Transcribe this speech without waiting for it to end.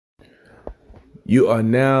You are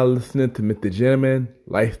now listening to Mr. Gentleman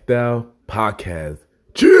Lifestyle Podcast.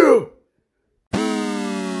 Chill!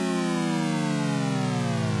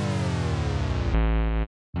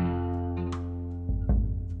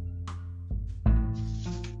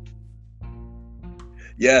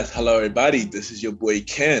 Yes, hello everybody. This is your boy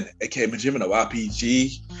Ken, aka Majimin of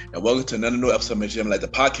YPG, and welcome to another new episode of Majimin Like the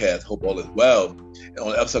Podcast. Hope all is well. And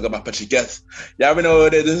on the episode, I got my special guest. Y'all already know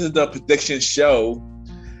that this is the prediction show,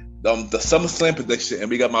 the SummerSlam prediction, and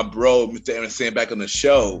we got my bro, Mr. Aaron Sand, back on the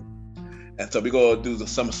show. And so we're gonna do the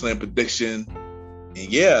SummerSlam prediction. And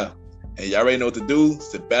yeah, and y'all already know what to do.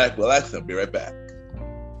 Sit back, relax, and I'll be right back.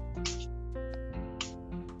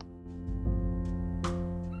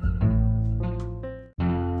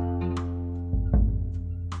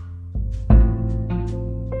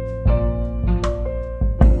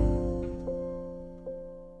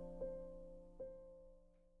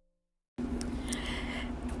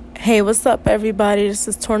 Hey, what's up, everybody? This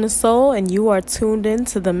is Torna Soul, and you are tuned in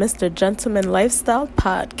to the Mr. Gentleman Lifestyle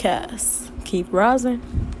Podcast. Keep rising.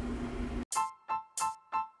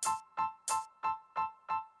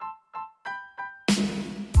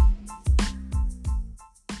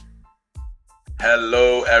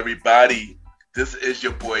 Hello, everybody. This is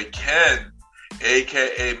your boy Ken,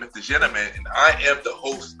 aka Mr. Gentleman, and I am the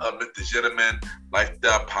host of Mr. Gentleman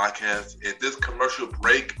Lifestyle Podcast. And this commercial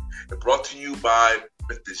break is brought to you by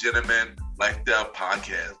Mr. Gentleman Lifestyle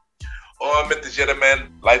Podcast. On Mr.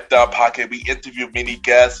 Gentleman Lifestyle Podcast, we interview many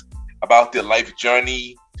guests about their life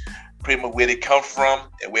journey, pretty much where they come from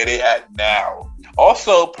and where they at now.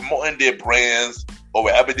 Also promoting their brands or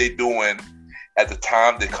whatever they're doing at the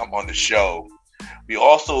time they come on the show. We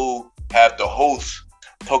also have the host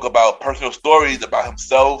talk about personal stories about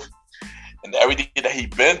himself and everything that he's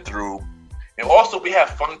been through. And also we have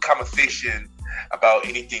fun conversation about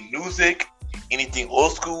anything music, anything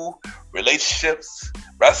old school, relationships,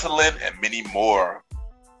 wrestling, and many more.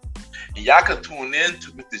 And y'all can tune in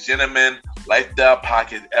to Mr. Gentleman Lifestyle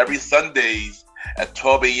Podcast every Sundays at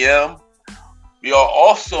 12 a.m. We are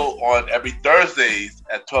also on every Thursdays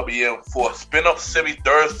at 12 a.m. for Spin-Off Series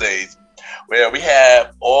Thursdays, where we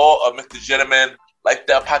have all of Mr. Gentleman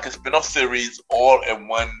Lifestyle Podcast Spin-Off Series all in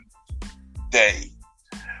one day,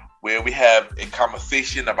 where we have a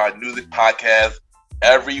conversation about music podcast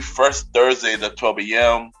every first Thursday at 12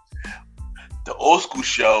 a.m. The Old School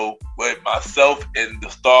Show with myself and the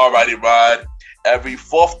Star Roddy Rod every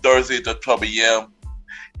fourth Thursday at 12 a.m.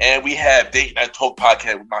 And we have Date Night Talk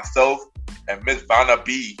Podcast with myself and Miss Vanna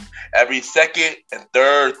B every second and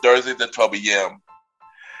third Thursday at 12 a.m.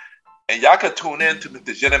 And y'all can tune in to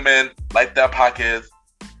Mr. Gentleman Lifestyle Podcast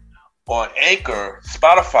on Anchor,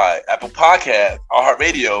 Spotify, Apple Podcasts,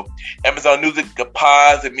 iHeartRadio, Amazon Music,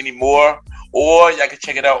 Pods, and many more. Or y'all can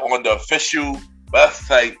check it out on the official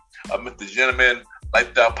website of Mr. Gentleman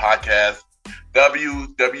Lifestyle Podcast,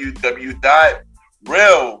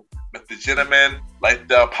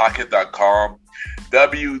 www.realmrgentlemanlifestylepodcast.com,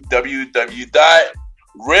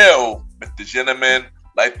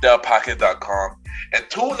 www.realmrgentlemanlifestylepodcast.com, and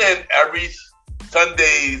tune in every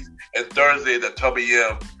Sundays and Thursdays at 12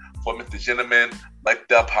 a.m. for Mr. Gentleman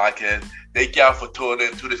Lifestyle Podcast. Thank y'all for tuning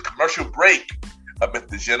in to this commercial break of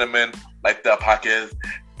Mr. Gentleman Lifestyle Podcast.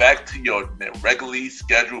 Back to your regularly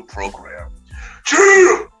scheduled program.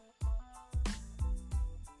 Cheers!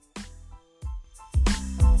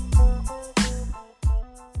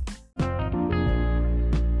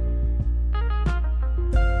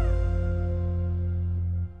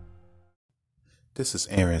 This is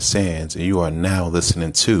Aaron Sands, and you are now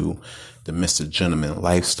listening to the Mr. Gentleman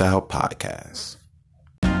Lifestyle Podcast.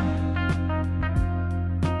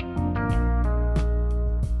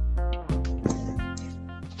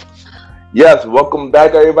 Yes, welcome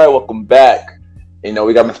back, everybody. Welcome back. You know,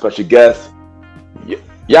 we got my special guest.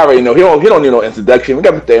 Y'all already know he don't need no introduction. We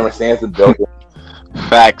got Mr. Aaron Sands in the building.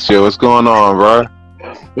 Facts, yo. What's going on, bro?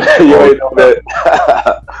 You already know that.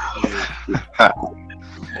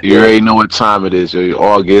 You already know what time it is. Yo.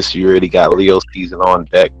 August. You already got Leo season on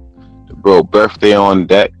deck. Bro, birthday on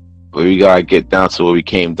deck. But we gotta get down to what we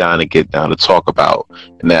came down to get down to talk about,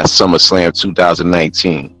 and that's SummerSlam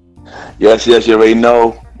 2019. Yes, you already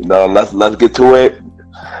know. You know, let's get to it.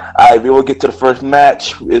 All right, we will get to the first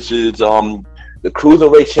match. This is the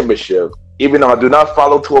Cruiserweight Championship. Even though I do not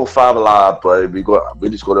follow 205 Live, but we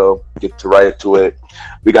just gonna get to right to it.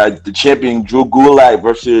 We got the champion Drew Gulak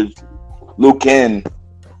versus Liu Kang.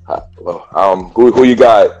 Who you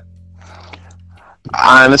got?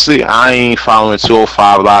 Honestly, I ain't following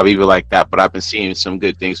 205 Live either like that, but I've been seeing some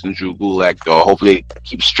good things from Drew Gulak, though. Hopefully, they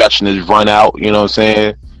keep stretching his run out, you know what I'm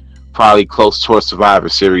saying? Probably close towards Survivor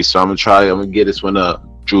Series, so I'm gonna get this one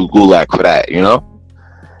Drew Gulak for that, you know?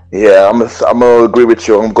 Yeah, I'm gonna agree with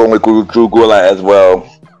you. I'm going with Drew Gulak as well.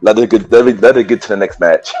 Let it get to the next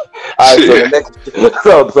match. All right,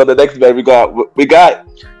 so the next match we got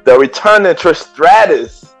the returning Trish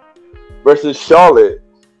Stratus versus Charlotte.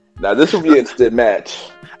 Now this will be an instant match.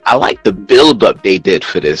 I like the build up they did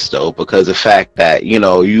for this though, because the fact that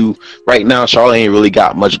right now Charlotte ain't really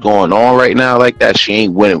got much going on right now like that. She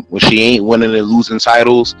ain't winning. When she ain't winning and losing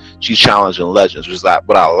titles, she's challenging legends, which is like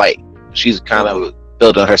what I like. She's kind of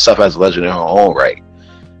building herself as a legend in her own right.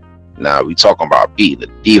 Now we talking about beating the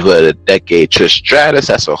diva of the decade, Trish Stratus.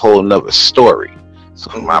 That's a whole nother story.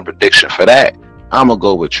 So my prediction for that, I'm gonna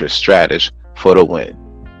go with Trish Stratus for the win.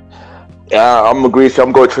 Yeah, I'm agree. So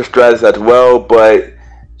I'm going with Trish Stratus as well, but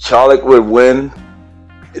Charlotte would win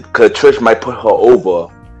because Trish might put her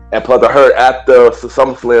over, and plus I heard after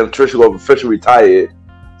SummerSlam Trish will officially retired.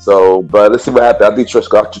 So, but let's see what happens. I think Trish.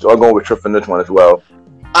 I'm going with Trish for this one as well.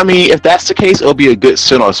 I mean, if that's the case, it'll be a good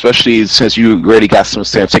send-off, especially since you already got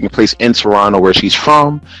SummerSlam taking place in Toronto, where she's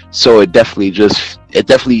from. So it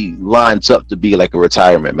definitely lines up to be like a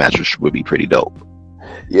retirement match, which would be pretty dope.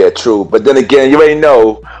 Yeah, true. But then again, you already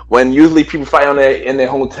know when usually people fight in their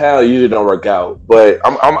hometown, it usually don't work out. But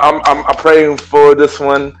I'm praying for this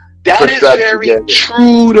one. That is very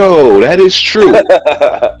true, though. That is true.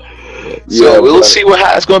 So we'll see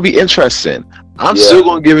it's going to be interesting. I'm still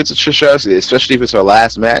going to give it to Trish Stratus, especially if it's her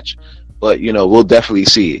last match. But we'll definitely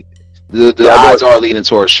see it. The odds are leaning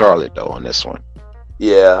towards Charlotte though on this one.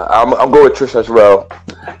 Yeah, I'm going with Trish as well.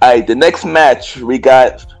 All right, the next match we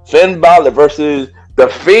got Finn Balor versus The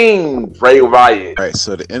Fiend, Bray Wyatt. All right,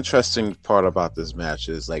 so the interesting part about this match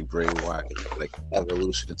is like Bray Wyatt, like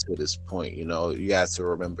evolution to this point. You have to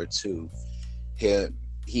remember too,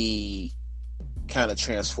 he kind of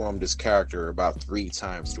transformed his character about 3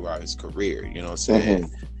 times throughout his career. You know what I'm saying?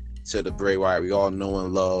 Mm-hmm. To the Bray Wyatt we all know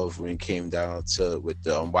and love when it came down to with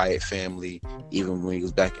the Wyatt family, even when he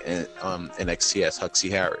was back in NXT as Huxley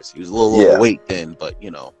Harris. He was a little overweight then, but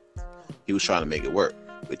he was trying to make it work.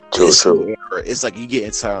 But true. It's like you get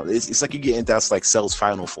into it's like you get into like Cell's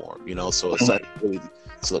final form, so it's like really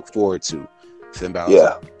to look forward to. Finn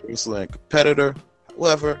Balor, wrestler and competitor.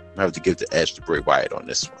 However, I have to give the edge to Bray Wyatt on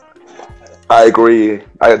this one. I agree.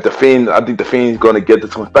 I think the Fiend's going to get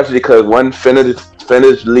this one, especially because one, Finn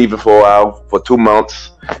is leaving for a while, for 2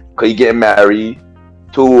 months, because he's getting married.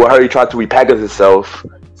 2, I heard he tried to repackage himself.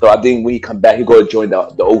 So I think when he come back, he's going to join the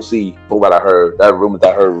OC, from what I heard. That rumor that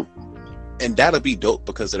I heard. And that'll be dope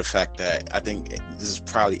because of the fact that I think this is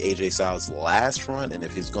probably AJ Styles' last run, and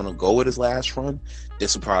if he's going to go with his last run,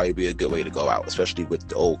 this will probably be a good way to go out, especially with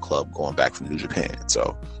the old club going back from New Japan.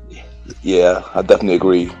 So, yeah, I definitely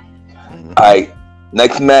agree. Mm-hmm. All right,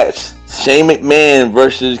 next match: Shane McMahon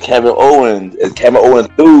versus Kevin Owens. As Kevin Owens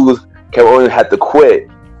lose, Kevin Owens had to quit.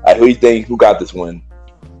 Who do you think? Who got this one?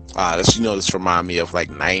 This remind me of like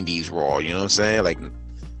 '90s Raw. You know what I'm saying? Like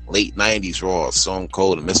late '90s Raw, Stone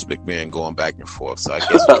Cold and Mr. McMahon going back and forth. So I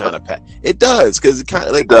guess we kind of it does because it kind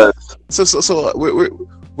of like does. So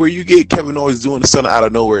where you get Kevin Owens doing the stuff out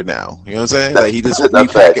of nowhere now. You know what I'm saying? Like he just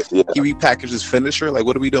repackaged his finisher. Like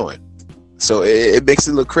what are we doing? So it makes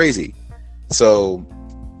it look crazy. So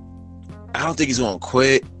I don't think he's going to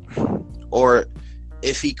quit, or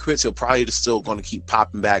if he quits, he'll probably just still going to keep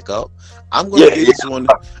popping back up. I'm going to get this one.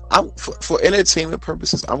 For entertainment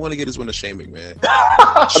purposes, I'm going to get this one to Shane McMahon.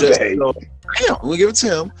 I'm going to give it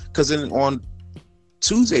to him because then on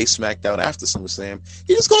Tuesday SmackDown after SummerSlam,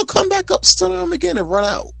 he's just going to come back up, stun him again, and run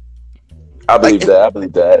out. I believe that.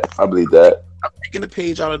 I'm taking the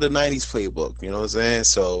page out of the '90s playbook. You know what I'm saying?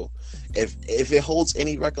 So if it holds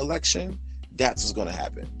any recollection, that's what's going to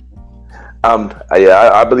happen.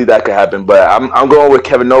 I believe that could happen, but I'm going with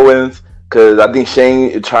Kevin Owens because I think Shane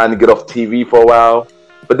is trying to get off TV for a while.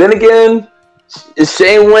 But then again, if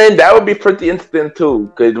Shane win, that would be pretty interesting too.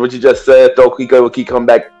 Because what you just said, Stone Cold will keep coming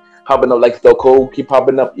back, popping up like Stone Cold, keep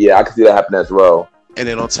popping up. Yeah, I can see that happening as well. And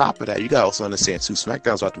then on top of that, you got to also understand too,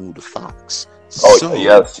 SmackDown's about to move to Fox. Oh, so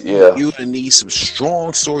yes, yeah. You're gonna need some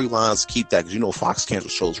strong storylines to keep that because Fox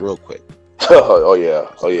cancels shows real quick. Oh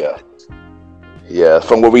yeah. Yeah,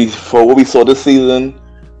 from what we saw this season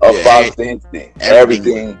of Fox,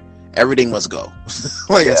 everything must go. That's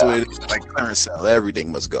what it is. Like clearance sale,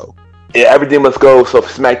 everything must go. Yeah, everything must go so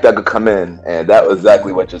SmackDown could come in, and that was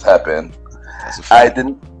exactly what just happened.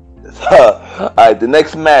 All right, the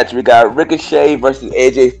next match we got Ricochet versus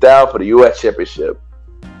AJ Styles for the U.S. Championship.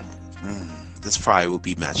 This probably will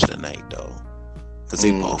be match of the night though, because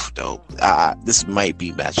they both dope. This might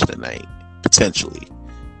be match of the night potentially.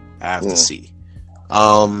 I have to see.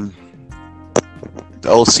 The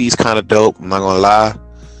OC's kind of dope. I'm not gonna lie.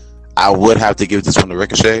 I would have to give this one to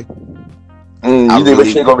Ricochet. You think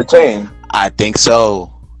Ricochet gonna retain? I think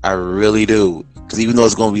so. I really do. Because even though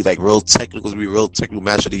it's gonna be like real technical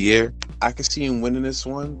match of the year, I can see him winning this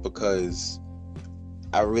one because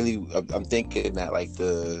I'm thinking that like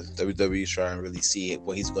the WWE is trying to really see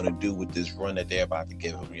what he's gonna do with this run that they're about to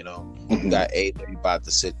give him. You know, you got AEW about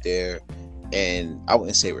to sit there, and I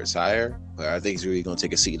wouldn't say retire, but I think he's really gonna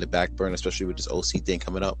take a seat in the back burner, especially with this OC thing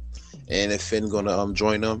coming up. And if Finn gonna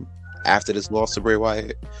join them after this loss to Bray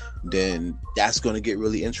Wyatt, then that's gonna get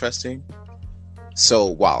really interesting. So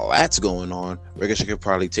while that's going on, Ricochet could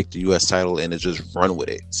probably take the U.S. title and just run with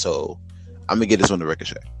it. So I'm gonna get this one to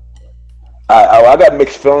Ricochet. I got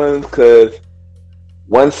mixed feelings because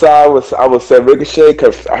one side I would say Ricochet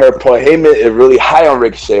because I heard Paul Heyman is really high on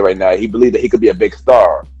Ricochet right now. He believed that he could be a big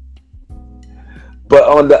star. But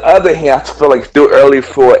on the other hand, I feel like it's too early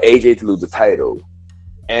for AJ to lose the title.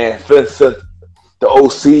 And for instance, the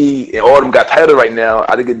OC and all of them got title right now.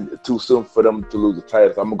 I think it's too soon for them to lose the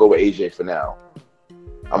title. So I'm gonna go with AJ for now.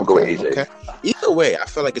 I'm gonna go with AJ. Okay. Either way, I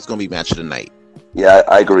feel like it's gonna be match of the night. Yeah,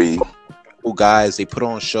 I agree. Guys, they put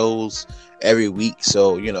on shows every week,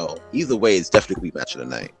 so you know, either way, it's definitely gonna be match of the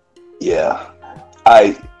night. Yeah.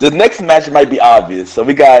 The next match might be obvious. So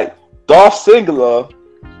we got Dolph Ziggler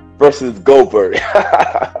versus Goldberg.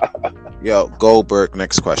 Yo, Goldberg.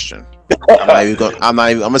 Next question. I'm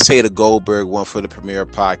gonna say the Goldberg one for the premiere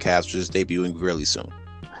podcast, which is debuting really soon.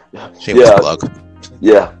 Shameless plug.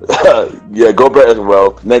 Yeah, yeah, Goldberg as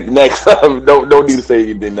well. Next, no need to say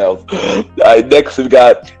anything else. All right, next we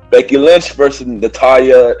got Becky Lynch versus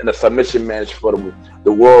Natalya in a submission match for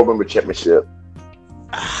the World Women's Championship.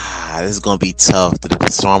 This is gonna be tough.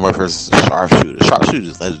 The Stormer versus Sharpshooter. Sharpshooter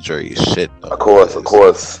is legendary as shit. Though, of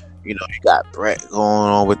course. You know, you got Brett going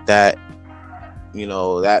on with that. You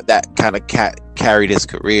know, that kind of carried his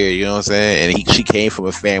career, you know what I'm saying? And she came from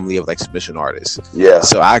a family of like submission artists. Yeah.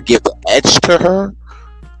 So I give the edge to her.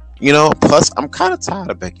 You know, plus I'm kind of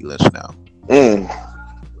tired of Becky Lynch now.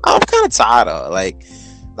 I'm kind of tired of like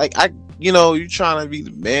you trying to be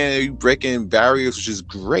the man, you breaking barriers, which is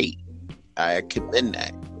great. I commend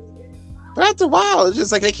that. But after a while, it's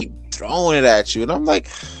just like they keep throwing it at you, and I'm like,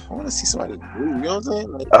 I want to see somebody new. You know what I'm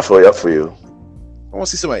saying? Like, I feel you. I want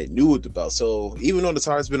to see somebody new with the belt. So even though the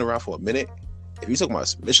title's been around for a minute, if you're talking about a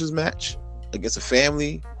submissions match against a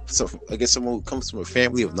family, against someone who comes from a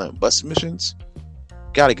family of nothing but submissions,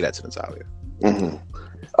 gotta get that to Natalya.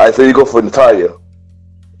 All right, so you go for Natalya.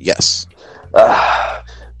 Yes. Well,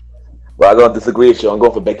 I'm gonna disagree with you. I'm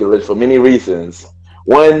going for Becky Lynch for many reasons.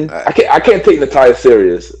 One, I can't take Natalya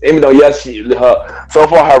serious. Even though yes,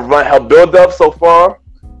 her build up so far,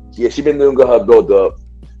 yeah, she's been doing good. Her build up,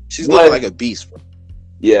 she's looking like a beast, bro.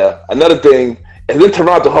 Yeah. Another thing, and then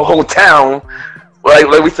Toronto, her hometown,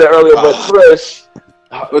 like we said earlier, but Trish.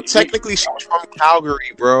 But technically, she's from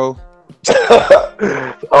Calgary, bro.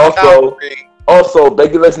 Also,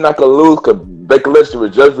 Becky Lynch not gonna lose because Becky Lynch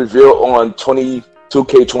was just revealed on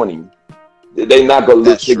 2K20. They're not gonna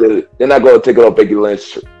lose. They're not gonna take it off Becky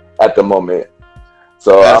Lynch at the moment.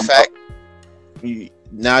 So, in fact,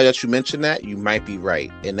 now that you mention that, you might be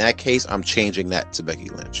right. In that case, I'm changing that to Becky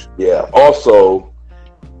Lynch. Yeah. Also,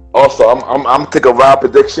 I'm taking a wild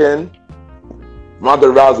prediction. Ronda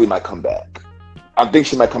Rousey might come back. I think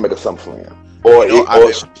she might come back at SummerSlam, or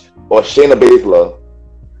Shayna Baszler.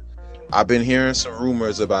 I've been hearing some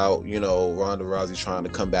rumors about, Ronda Rousey trying to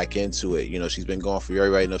come back into it. She's been gone for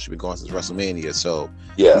everybody knows she's been gone since WrestleMania. So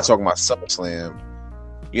yeah, we're talking about SummerSlam.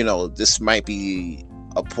 This might be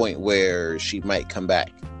a point where she might come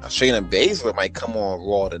back. Shayna Baszler might come on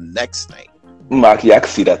Raw the next night. Yeah, I can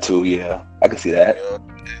see that too. Yeah, I can see that.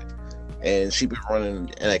 And she been running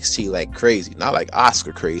NXT like crazy, not like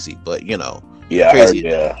Oscar crazy, but yeah, crazy.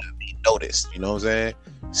 Yeah, noticed. You know what I'm saying?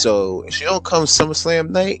 So if she don't come SummerSlam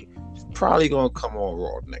night, she's probably gonna come on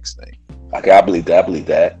Raw the next night. Okay, I believe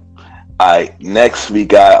that. All right, next we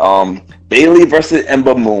got Bayley versus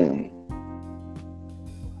Ember Moon.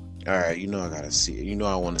 All right, I gotta see it.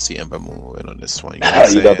 I want to see Ember Moon win on this one.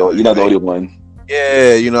 You're not the only one.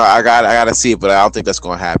 Yeah, I gotta see it, but I don't think that's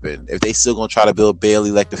gonna happen. If they still gonna try to build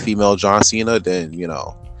Bayley like the female John Cena, then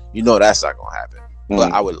that's not gonna happen.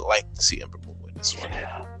 But I would like to see Ember Moon win this one.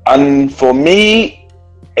 And for me,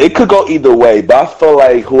 it could go either way, but I feel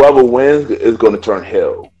like whoever wins is going to turn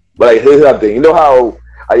heel. But here's the thing: how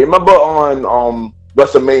I remember on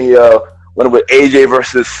WrestleMania when it was AJ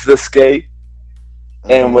versus Sasuke,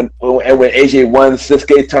 and when AJ won,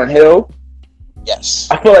 Sasuke turned heel. Yes,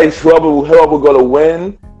 I feel like whoever going to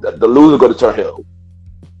win, the loser going to turn heel.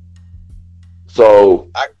 So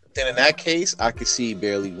then in that case, I could see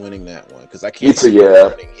Bayley winning that one because I can't see her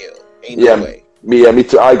turning heel. Ain't no way. Me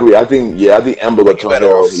too. I agree. I think Ember will turn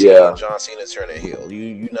heel. Yeah, John Cena turning heel.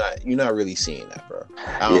 You're not really seeing that, bro.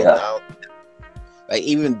 Like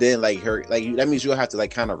even then, like her, like that means you'll have to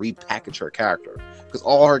like kind of repackage her character because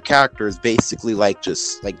all her character is basically like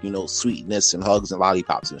just like sweetness and hugs and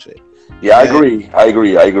lollipops and shit. Yeah, I agree. You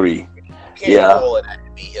can't call it that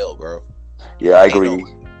to be heel, bro. Yeah, I agree.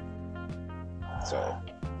 So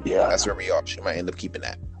yeah, that's where we are. She might end up keeping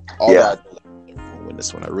that. I win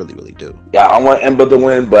this one. I really, really do. Yeah, I want Ember to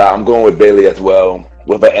win, but I'm going with Bayley as well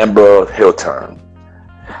with an Ember heel turn.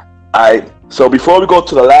 So before we go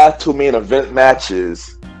to the last two main event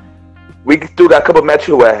matches, we threw that couple matches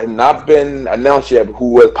who had not been announced yet, who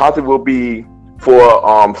was possibly will be for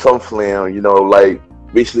SummerSlam. Like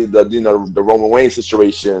basically the Roman Reigns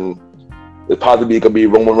situation. It possibly could be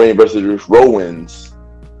Roman Reigns versus Rollins,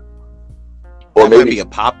 or that might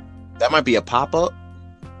be a pop up.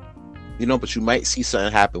 But you might see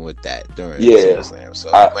something happen with that during SummerSlam. So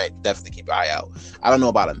you might definitely keep an eye out. I don't know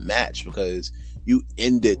about a match because you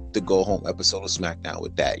ended the go home episode of SmackDown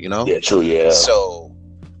with that, Yeah, true, yeah. So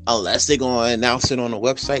unless they're going to announce it on the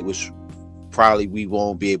website, which probably we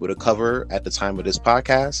won't be able to cover at the time of this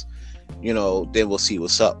podcast, then we'll see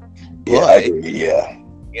what's up. Yeah, I agree, yeah.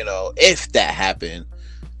 If that happened,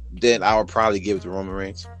 then I would probably give it to Roman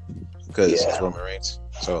Reigns because it's Roman Reigns.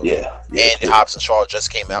 So and Hobbs and Shaw just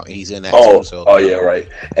came out and he's in that too. So yeah, right.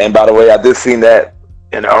 And by the way, I did seen that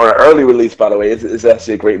in an early release. By the way, it's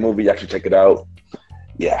actually a great movie. You actually check it out.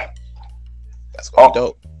 Yeah, that's gonna be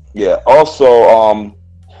dope. Yeah. Also, I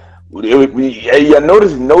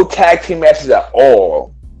noticed no tag team matches at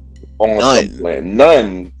all.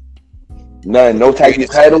 None. No tag team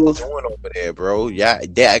titles. Doing over there, bro. Yeah,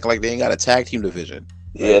 they act like they ain't got a tag team division.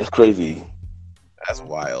 Yeah, it's crazy. That's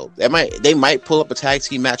wild. They might pull up a tag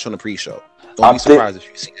team match on the pre-show. Don't be surprised if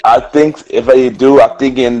you see it. I think if they do, I'm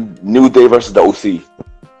thinking New Day versus the OC,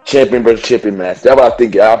 champion versus champion match. That's what I'm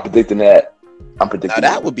thinking. I'm predicting that. Now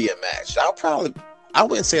that would be a match. I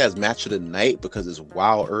wouldn't say that's match of the night because it's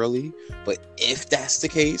wild early. But if that's the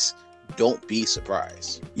case, don't be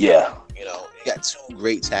surprised. Yeah. You got two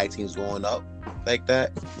great tag teams going up like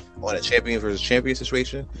that on a champion versus champion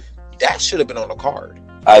situation. That should have been on the card.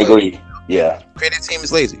 I agree. Yeah. Creative team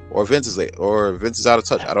is lazy, or Vince is late, or Vince is out of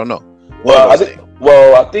touch. I don't know. I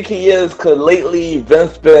think he is because lately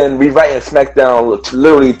Vince been rewriting SmackDown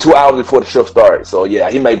literally 2 hours before the show starts. So yeah,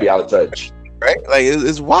 he might be out of touch. Right? Like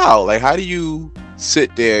it's wild. Like how do you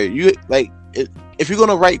sit there? If you're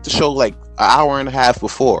gonna write the show like an hour and a half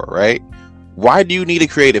before, right? Why do you need a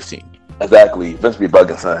creative team? Exactly. Vince be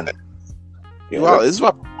bugging, son. Well, this is why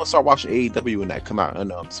I'm gonna start watching AEW when that come out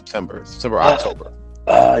in September, October.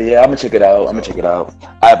 Yeah, I'm gonna check it out. All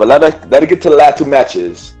right, but let it get to the last two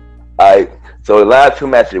matches. All right, so the last two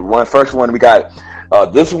matches. First one we got.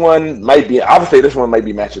 This one might be. I would say this one might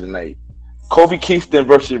be match of the night. Kofi Kingston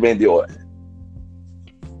versus Randy Orton.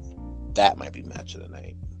 That might be match of the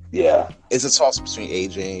night. Yeah, it's a toss between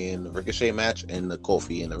AJ and the Ricochet match and the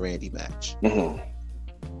Kofi and the Randy match. Mm-hmm.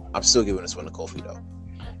 I'm still giving this one to Kofi though.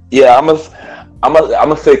 Yeah, I'm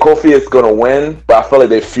gonna say Kofi is gonna win, but I feel like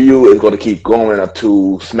their feud is gonna keep going up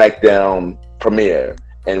to SmackDown premiere,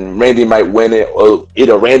 and Randy might win it, or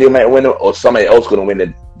either Randy might win it, or somebody else gonna win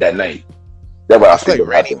it that night. That's what I feel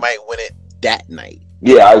like Randy might win it that night.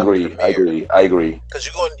 Yeah, I agree. Because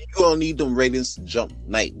you're gonna need them ratings to jump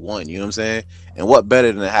night one. You know what I'm saying? And what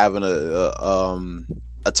better than having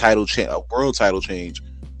a title change, a world title change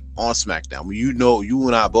on SmackDown? You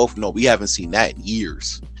and I both know we haven't seen that in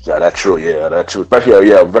years. Yeah, that's true.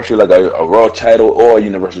 Especially like a world title or a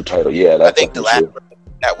universal title. Yeah, I think the last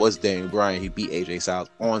that was Daniel Bryan. He beat AJ Styles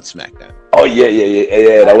on SmackDown. Oh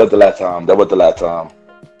yeah. That was the last time.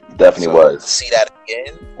 Definitely was. See that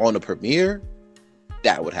again on the premiere.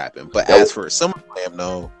 That would happen. But as for SummerSlam,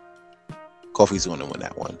 no, Kofi's going to win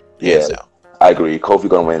that one. Yeah, I agree. Kofi's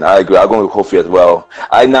going to win. I agree. I'm going with Kofi as well.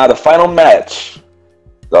 Now the final match.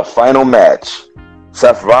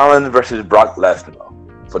 Seth Rollins versus Brock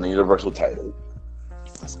Lesnar for the Universal title.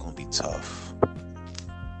 That's going to be tough.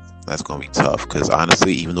 Because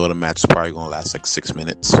honestly, even though the match is probably going to last like 6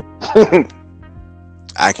 minutes,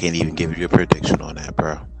 I can't even give you a prediction on that,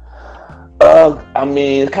 bro.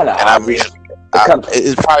 It's kind of obvious.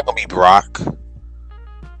 It's probably gonna be Brock,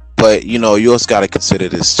 but you also got to consider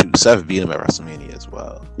this too. Seth beat him at WrestleMania as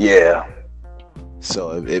well. Yeah.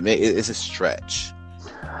 So it's a stretch.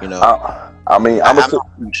 I'm not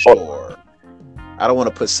sure. I don't want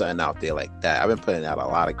to put something out there like that. I've been putting out a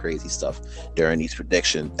lot of crazy stuff during these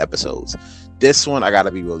prediction episodes. This one I got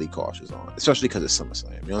to be really cautious on, especially because it's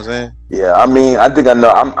SummerSlam. You know what I'm saying? Yeah. I think I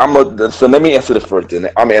know. So let me answer the first. Then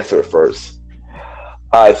I'm gonna answer it first.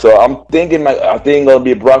 All right, so I think it'll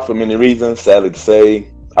be Brock for many reasons. Sadly to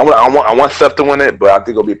say, I want Seth to win it, but I think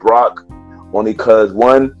it'll be Brock only because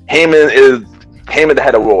one, Heyman the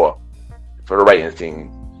head of Raw for the ratings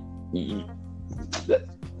team.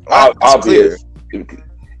 Obvious,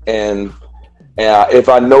 and if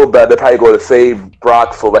I know better, they're probably going to save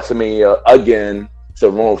Brock for WrestleMania again, so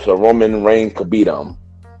Roman Reigns could beat him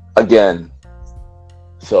again.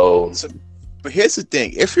 So, but here's the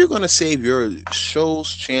thing: if you're going to save your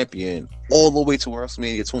show's champion all the way to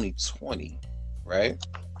WrestleMania 2020, right?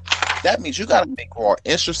 That means you got to make Raw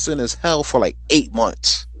interesting as hell for like 8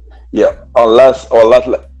 months. Yeah, unless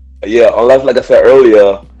like I said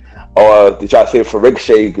earlier, or they try to save for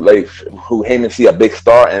Ricochet, like who Heyman see a big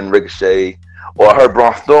star in Ricochet, or I heard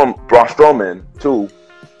Braun Strowman too.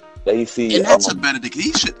 That he see, and that's a better thing.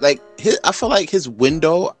 He should I feel like his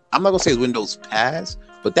window. I'm not gonna say his window's passed,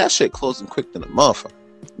 but that shit closing quick than a motherfucker.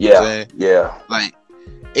 Yeah. Like,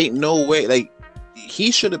 ain't no way. Like,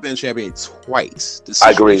 he should have been champion twice. The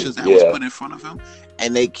I agree. situations that was put in front of him,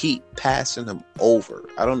 and they keep passing him over.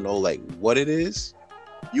 I don't know, like, what it is.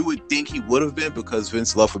 You would think he would have been because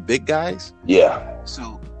Vince loved for big guys. Yeah.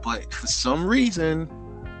 So, but for some reason,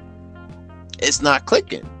 it's not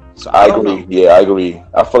clicking. So I agree. Yeah, I agree.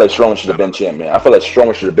 I feel like Strowman should have been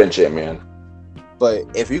champion. But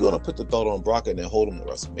if you're gonna put the thought on Brock and then hold him to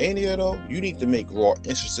WrestleMania, though, you need to make Raw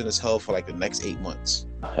interesting as hell for like the next 8 months.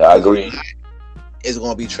 Yeah, I agree. It's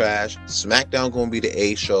gonna be trash. SmackDown gonna be the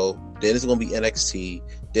A show. Then it's gonna be NXT.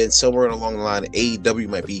 Then somewhere along the line, AEW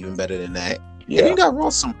might be even better than that. Yeah. And you got Raw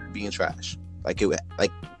somewhere being trash, like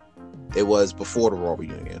it was before the Raw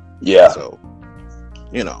reunion. Yeah. So,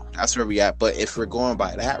 that's where we at. But if we're going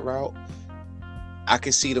by that route, I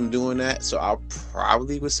can see them doing that. So I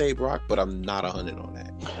probably would say Brock, but I'm not 100 on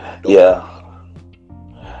that. Yeah.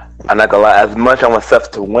 I'm not gonna lie. As much I want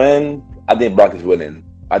Seth to win, I think Brock is winning.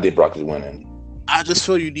 I just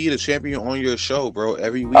feel you need a champion on your show, bro,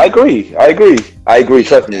 every week. I agree.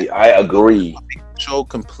 Trust me, I agree. Show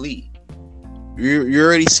complete. You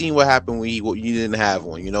already seen what happened when you didn't have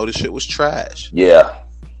one. The shit was trash. Yeah.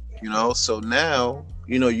 So now,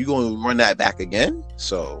 you're going to run that back again.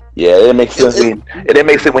 So yeah, it makes sense. It didn't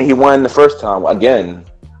make sense when he won the first time again.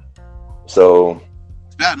 So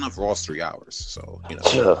it's bad enough Raw's 3 hours. So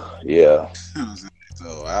yeah.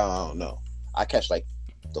 So I don't know. I catch like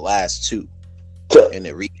the last 2 and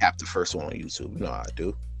then recap the first one on YouTube. You know how I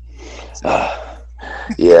do. So.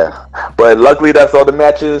 Yeah, but luckily that's all the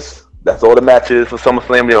matches. That's all the matches for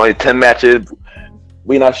SummerSlam. There are only 10 matches.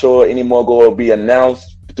 We're not sure any more will be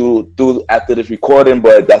announced through after this recording,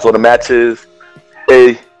 but that's all the matches.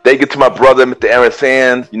 Hey, thank you to my brother, Mr. Aaron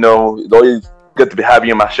Sands. It's always good to be having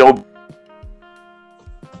you on my show.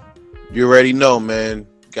 You already know, man.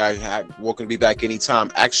 Guys, we're going to be back anytime.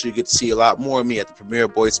 Actually, you get to see a lot more of me at the Premier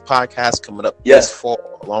Boys podcast coming up this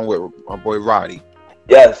fall, along with my boy Roddy.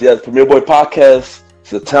 Yes, Premier Boy podcast,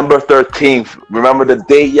 September 13th. Remember the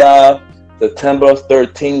date, y'all. September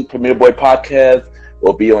 13th, Premier Boy podcast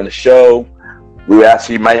will be on the show. We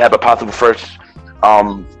actually might have a possible first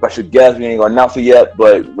special guest. We ain't gonna announce it yet,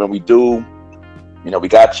 but when we do, we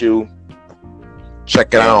got you.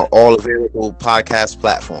 Check it out on all available podcast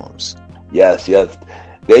platforms. Yes.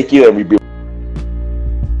 Thank you, everybody.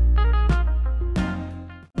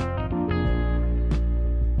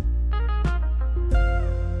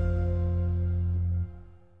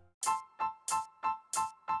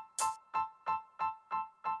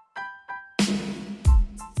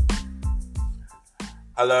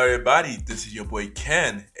 Hello, everybody. This is your boy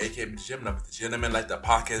Ken, aka Mr. Gentleman Like the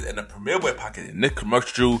Podcast and the Premier Boy Podcast. And this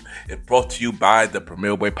commercial is brought to you by the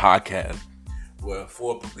Premier Boy Podcast, where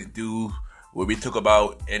four publicly do where we talk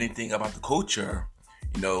about anything about the culture.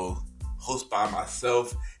 Hosted by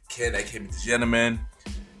myself, Ken, aka Mr. Gentleman,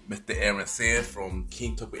 Mr. Aaron Sands from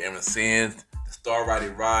King Talk with Aaron Sands, the Star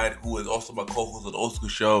Riding Ride, who is also my co-host of the Old School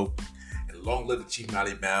Show, and long live the Chief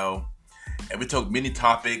Mally Bell. And we talk many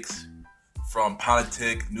topics from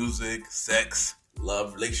politics, music, sex,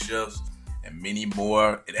 love, relationships, and many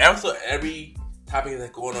more. And also every topic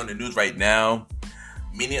that's going on in the news right now.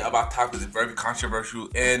 Many of our topics are very controversial,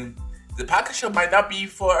 and the podcast show might not be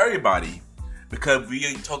for everybody because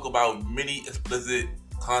we talk about many explicit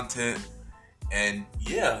content. And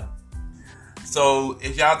yeah, so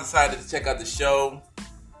if y'all decided to check out the show,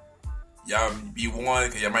 y'all be warned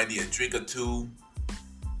because y'all might need a drink or two.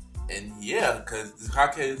 And yeah, because this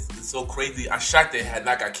podcast is so crazy. I'm shocked it had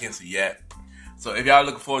not got canceled yet. So if y'all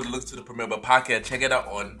looking forward to look to the Premier Boy Podcast, check it out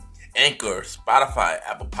on Anchor, Spotify,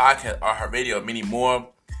 Apple Podcast, iHeartRadio, and many more.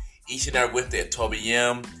 Each and every Wednesday at 12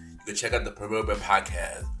 a.m. You can check out the Premier Boy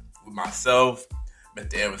Podcast with myself,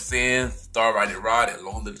 Mr. Aaron Sands, Star Riding Rod, and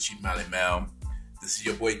Long Little Chief Mally Mal. This is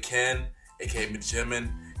your boy Ken, aka Mr.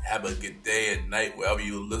 Gentleman. Have a good day and night wherever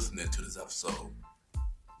you're listening to this episode.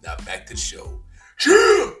 Now back to the show.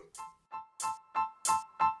 Yeah!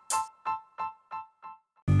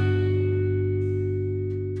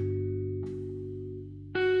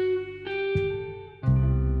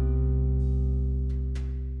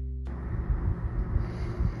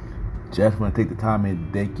 Just want to take the time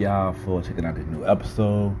and thank y'all for checking out this new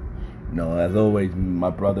episode. You know, as always, my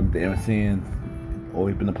brother, Mr. Aaron Sands,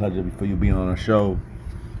 always been a pleasure before you be on our show.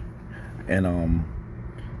 And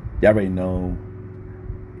y'all already know,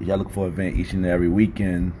 y'all look for an event each and every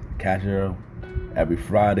weekend. Cashier every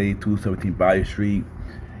Friday, 217 Bayou Street.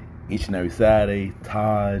 Each and every Saturday,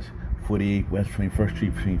 Taj, 48 West 21st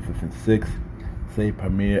Street between 5th and 6th. Say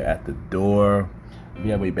premiere at the door. If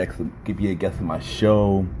you have way back, give you a guest on my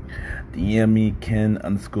show. DM me,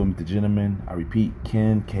 Ken_Mr. Gentleman. I repeat,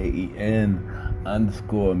 Ken, KEN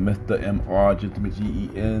 _Mr. MR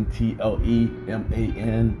Gentleman,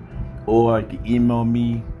 GENTLEMAN. Or you can email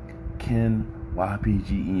me, Ken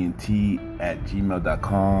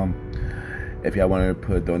YPGENT@gmail.com. If y'all want to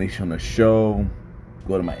put a donation on the show,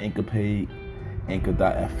 go to my Anchor page,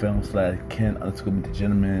 anchor.fm/Ken_Mr.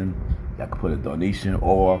 Gentleman. Y'all can put a donation,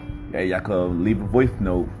 or y'all can leave a voice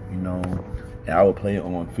note, you know, and I will play it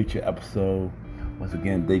on future episode. Once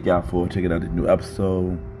again, thank y'all for checking out this new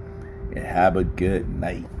episode, and have a good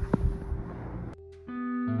night.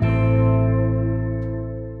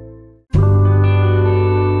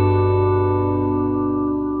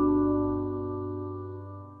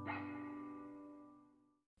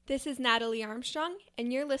 This is Natalie Armstrong,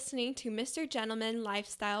 and you're listening to Mr. Gentleman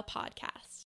Lifestyle Podcast.